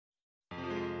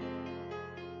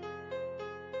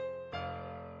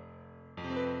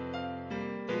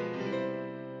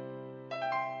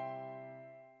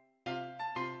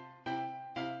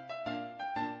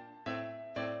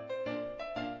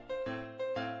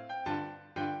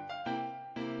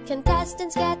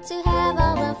contestants get to have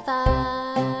all the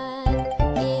fun.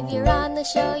 If you're on the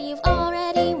show, you've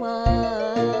already won.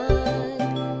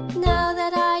 Now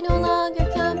that I no longer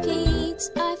compete,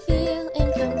 I feel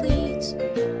incomplete.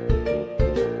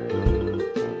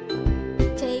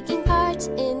 Taking part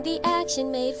in the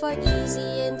action made for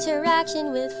easy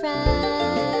interaction with friends.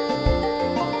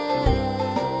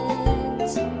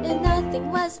 And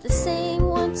nothing was the same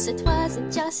once, it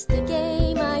wasn't just a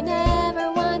game. I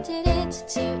never wanted it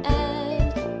to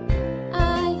end.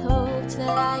 I hoped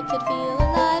that I could feel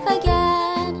alive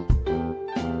again.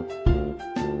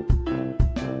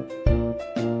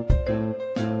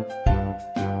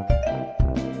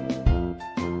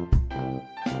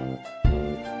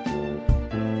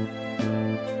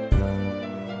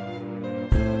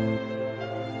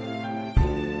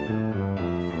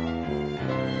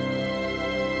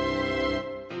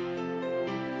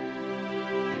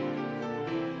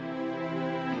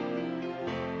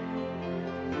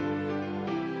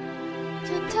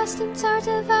 Contestants are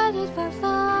divided for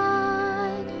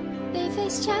fun. They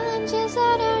face challenges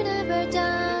that are never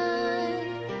done.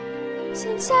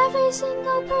 Since every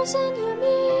single person you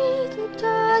meet could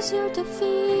cause your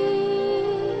defeat,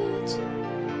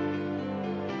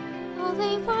 all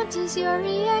they want is your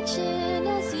reaction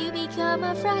as you become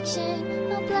a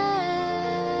fraction, a blend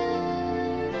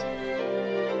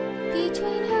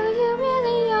between who you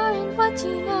really are and what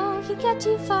you know. You get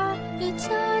too far, it's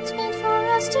not meant for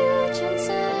us to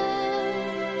transcend.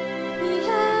 We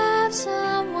have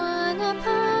someone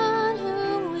upon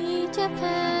whom we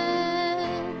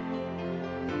depend.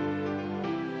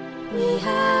 We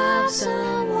have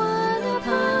someone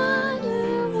upon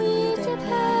whom we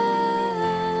depend.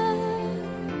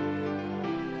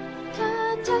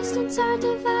 Contestants are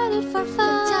divided for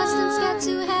fun. Contestants get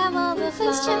to have all the fun.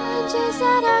 Face challenges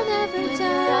that are never done.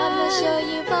 You're on the show,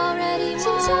 you've already won.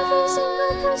 Since every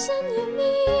single person you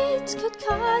meet could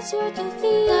cause your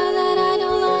defeat. Now that I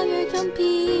no longer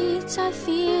compete, I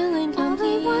feel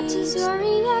incomplete. All I want is your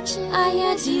reaction. I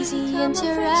had easy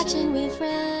interaction with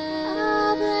friends,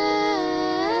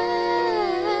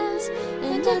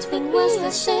 and nothing was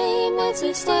the same as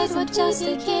we stayed what just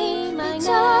became. I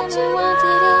never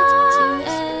wanted it to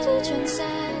end, to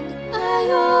transcend. I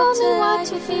hope that I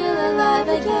to feel alive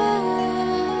again.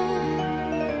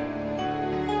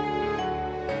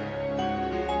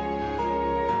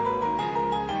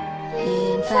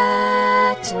 In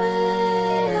fact,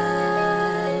 when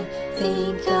I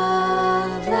think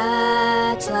of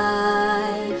that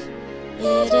life,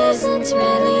 it isn't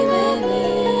really